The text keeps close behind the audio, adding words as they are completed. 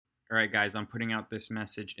All right, guys, I'm putting out this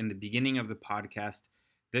message in the beginning of the podcast.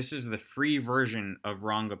 This is the free version of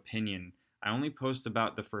Wrong Opinion. I only post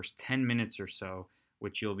about the first 10 minutes or so,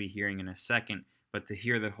 which you'll be hearing in a second. But to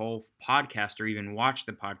hear the whole podcast or even watch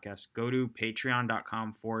the podcast, go to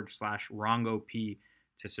patreon.com/WrongOP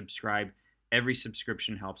to subscribe. Every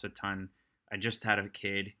subscription helps a ton. I just had a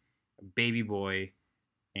kid, a baby boy.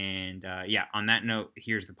 And on that note,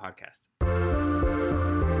 here's the podcast.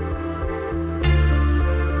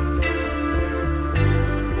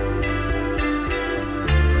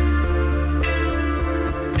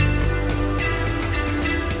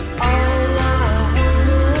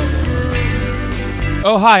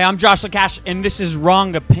 Oh, hi, I'm Josh Lakash, and this is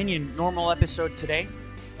Wrong Opinion. Normal episode today.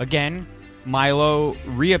 Again, Milo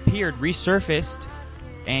resurfaced,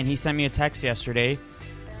 and he sent me a text yesterday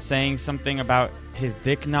saying something about his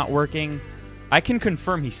dick not working. I can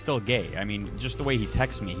confirm he's still gay. I mean, just the way he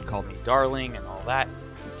texts me, he called me darling and all that.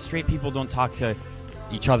 Straight people don't talk to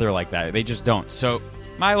each other like that. They just don't. So,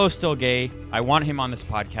 Milo's still gay. I want him on this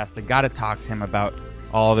podcast. I gotta talk to him about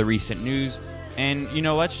all the recent news. And,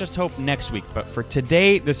 let's just hope next week. But for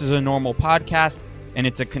today, this is a normal podcast, and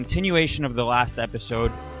it's a continuation of the last episode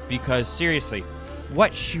because, seriously,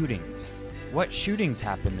 what shootings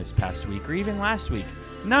happened this past week or even last week?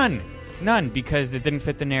 None, because it didn't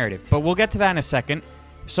fit the narrative. But we'll get to that in a second.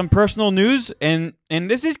 Some personal news, and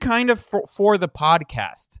this is kind of for the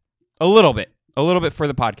podcast. A little bit for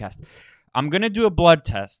the podcast. I'm going to do a blood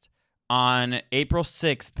test on April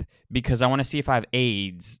 6th because I want to see if I have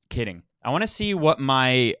AIDS. Kidding. I want to see what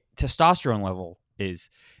my testosterone level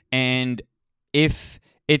is. And if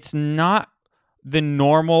it's not the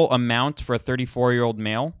normal amount for a 34-year-old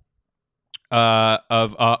male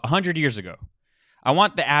of 100 years ago, I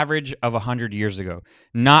want the average of 100 years ago,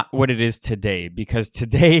 not what it is today. Because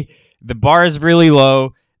today, the bar is really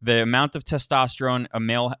low. The amount of testosterone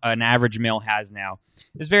an average male has now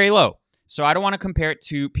is very low. So I don't want to compare it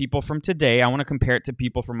to people from today. I want to compare it to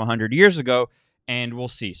people from 100 years ago. And we'll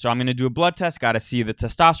see. So I'm going to do a blood test. Got to see the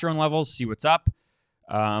testosterone levels, see what's up.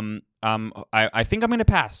 I think I'm going to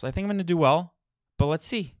pass. I think I'm going to do well. But let's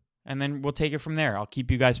see. And then we'll take it from there. I'll keep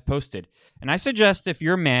you guys posted. And I suggest if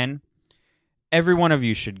you're a man, every one of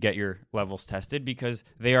you should get your levels tested because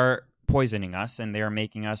they are poisoning us and they are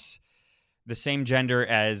making us the same gender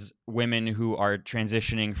as women who are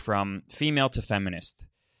transitioning from female to feminist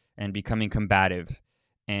and becoming combative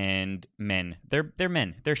and men. They're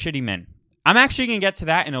men. They're shitty men. I'm actually going to get to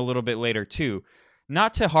that in a little bit later, too.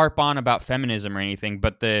 Not to harp on about feminism or anything,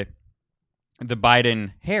 but the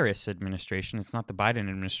Biden-Harris administration, it's not the Biden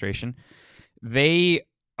administration, they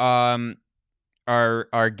are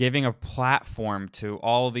giving a platform to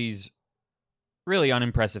all these really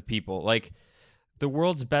unimpressive people. Like the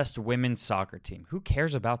world's best women's soccer team. Who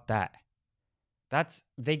cares about that?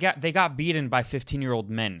 They got beaten by 15-year-old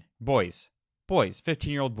men, boys,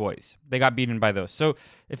 15-year-old boys. They got beaten by those. So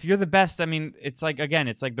if you're the best, I mean, it's like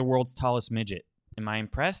the world's tallest midget. Am I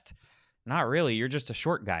impressed? Not really. You're just a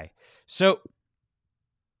short guy. So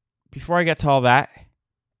before I get to all that,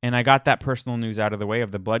 and I got that personal news out of the way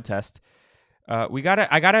of the blood test, I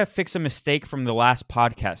gotta fix a mistake from the last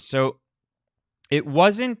podcast. So it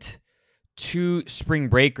wasn't two spring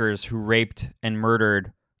breakers who raped and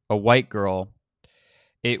murdered a white girl.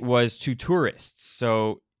 It was two tourists.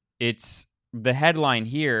 So it's the headline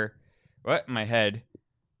here, my head.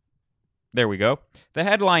 There we go. The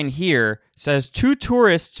headline here says, 2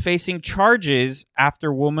 tourists facing charges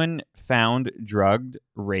after woman found drugged,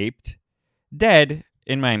 raped, dead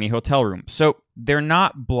in Miami hotel room. So they're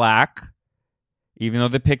not black, even though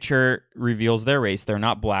the picture reveals their race. They're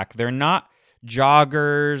not black. They're not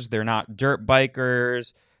joggers. They're not dirt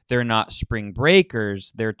bikers. They're not spring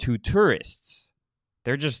breakers. They're 2 tourists.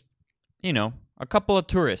 They're just, a couple of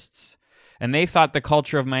tourists. And they thought the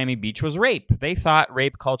culture of Miami Beach was rape. They thought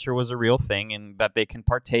rape culture was a real thing and that they can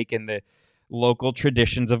partake in the local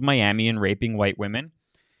traditions of Miami and raping white women.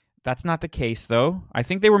 That's not the case, though. I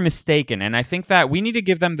think they were mistaken, and I think that we need to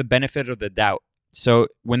give them the benefit of the doubt. So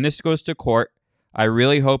when this goes to court, I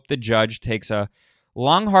really hope the judge takes a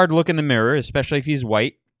long, hard look in the mirror, especially if he's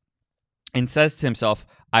white, and says to himself,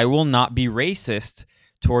 I will not be racist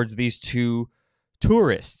towards these 2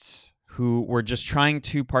 tourists who were just trying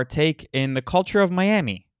to partake in the culture of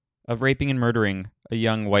Miami, of raping and murdering a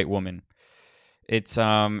young white woman. It's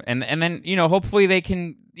and then hopefully they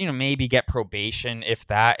can maybe get probation. If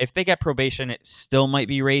they get probation, it still might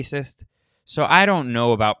be racist. So I don't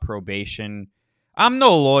know about probation. I'm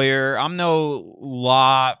no lawyer. I'm no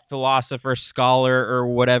law philosopher, scholar, or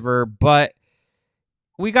whatever. But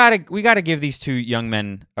we gotta give these 2 young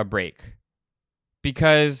men a break.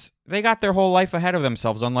 because they got their whole life ahead of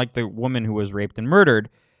themselves, unlike the woman who was raped and murdered.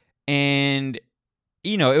 And,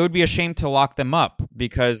 it would be a shame to lock them up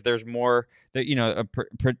because there's more,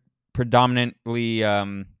 predominantly,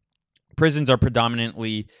 prisons are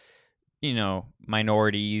predominantly,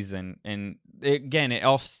 minorities. And again, it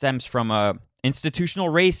all stems from institutional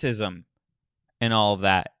racism and all of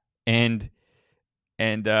that. And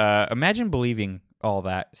imagine believing all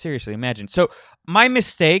that. Seriously, imagine. So my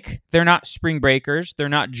mistake, they're not spring breakers. They're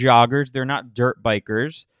not joggers. They're not dirt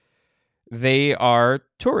bikers. They are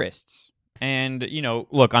tourists. And,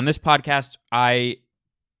 look, on this podcast, I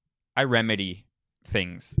remedy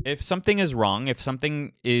things. If something is wrong,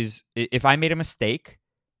 if I made a mistake,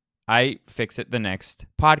 I fix it the next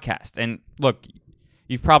podcast. And look,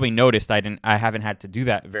 you've probably noticed I haven't had to do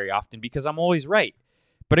that very often because I'm always right.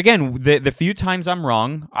 But again, the few times I'm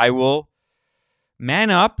wrong, I will man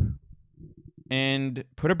up and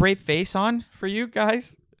put a brave face on for you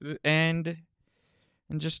guys and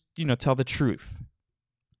just, tell the truth.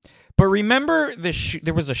 But remember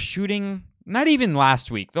there was a shooting, not even last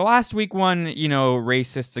week. The last week one,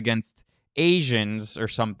 racists against Asians or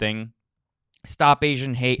something. Stop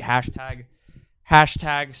Asian hate, hashtag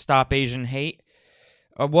stop Asian hate.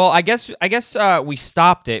 Well, I guess we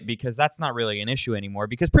stopped it because that's not really an issue anymore,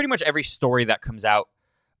 because pretty much every story that comes out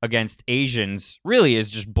against Asians really is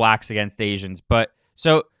just blacks against Asians. But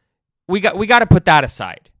so we got to put that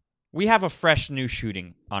aside. We have a fresh new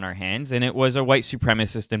shooting on our hands, and it was a white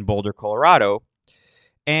supremacist in Boulder, Colorado.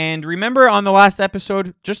 And remember on the last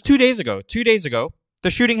episode, just 2 days ago, the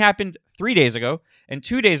shooting happened 3 days ago, and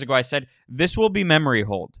 2 days ago I said, this will be memory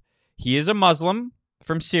hold. He is a Muslim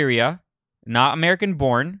from Syria, not American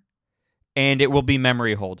born, and it will be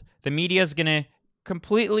memory hold. The media is going to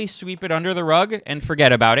completely sweep it under the rug and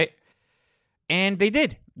forget about it. And they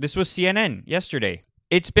did. This was CNN yesterday.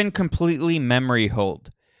 It's been completely memory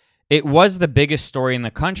hold. It was the biggest story in the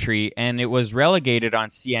country, and it was relegated on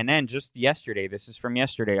CNN just yesterday. This is from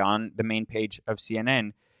yesterday on the main page of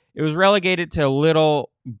CNN. It was relegated to a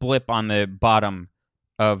little blip on the bottom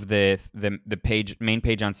of the main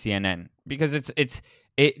page on CNN because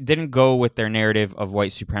it didn't go with their narrative of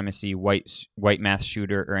white supremacy, white mass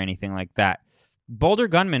shooter, or anything like that. Boulder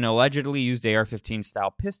gunman allegedly used AR-15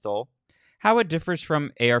 style pistol. How it differs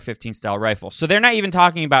from AR-15 style rifle. So they're not even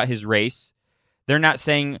talking about his race. They're not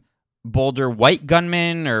saying Boulder white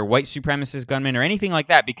gunman or white supremacist gunman or anything like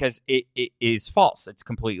that because it is false. It's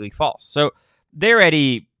completely false. So they're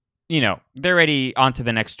already on to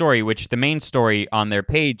the next story, which the main story on their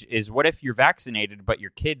page is, what if you're vaccinated but your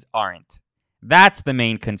kids aren't? That's the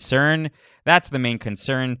main concern.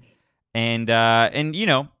 And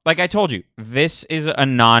like I told you, this is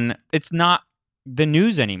it's not the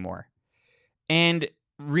news anymore. And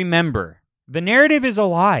remember, the narrative is a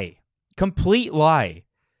lie. Complete lie.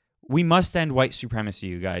 We must end white supremacy,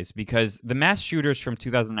 you guys, because the mass shooters from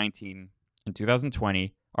 2019 and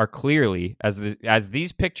 2020 are clearly, as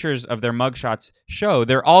these pictures of their mugshots show,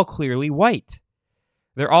 they're all clearly white.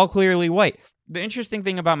 They're all clearly white. The interesting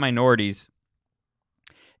thing about minorities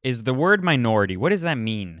is the word minority. What does that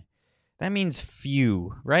mean? That means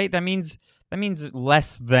few, right? That means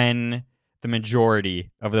less than the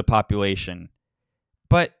majority of the population.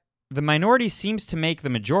 But the minority seems to make the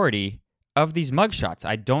majority of these mugshots.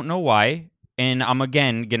 I don't know why, and I'm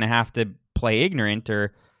again gonna have to play ignorant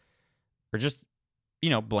or just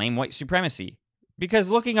blame white supremacy, because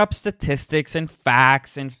looking up statistics and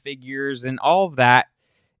facts and figures and all of that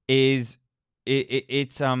is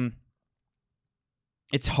it's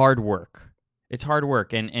hard work. It's hard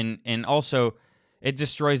work, and also it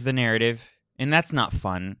destroys the narrative, and that's not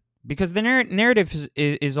fun, because the narrative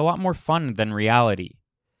is a lot more fun than reality,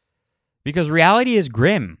 because reality is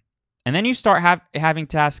grim. And then you start having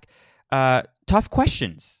to ask tough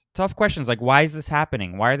questions like, why is this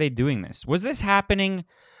happening? Why are they doing this? Was this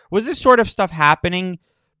sort of stuff happening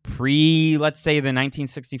pre, let's say, the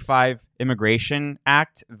 1965 Immigration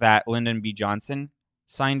Act that Lyndon B. Johnson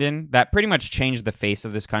signed in, that pretty much changed the face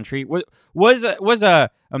of this country? Was a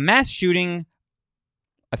mass shooting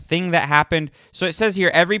a thing that happened? So it says here,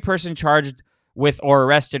 every person charged with or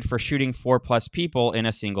arrested for shooting 4+ people in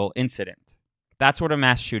a single incident. That's what a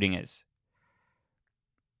mass shooting is.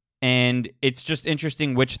 And it's just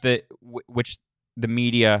interesting which the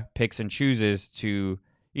media picks and chooses to,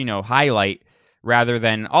 highlight, rather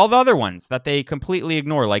than all the other ones that they completely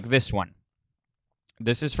ignore, like this one.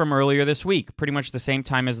 This is from earlier this week, pretty much the same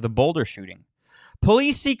time as the Boulder shooting.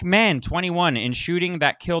 Police seek man, 21, in shooting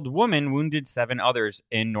that killed woman, wounded 7 others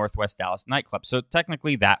in Northwest Dallas nightclub. So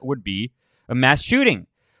technically that would be a mass shooting.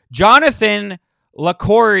 Jonathan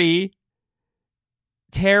LaCory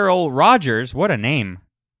Terrell Rogers, what a name.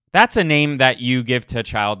 That's a name that you give to a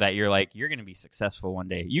child that you're like, you're going to be successful one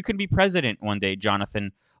day. You can be president one day,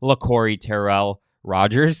 Jonathan LaCorey Terrell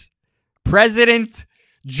Rogers. President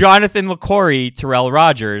Jonathan LaCorey Terrell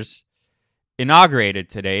Rogers inaugurated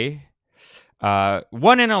today.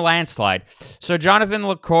 Won in a landslide. So Jonathan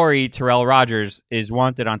LaCorey Terrell Rogers is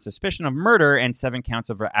wanted on suspicion of murder and 7 counts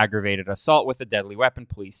of aggravated assault with a deadly weapon,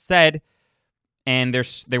 police said. And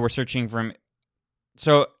they were searching for him.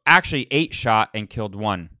 So actually 8 shot and killed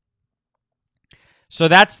 1. So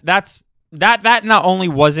that not only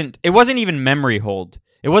wasn't even memory hold.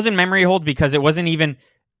 It wasn't memory hold because it wasn't even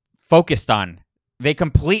focused on. They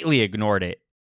completely ignored it.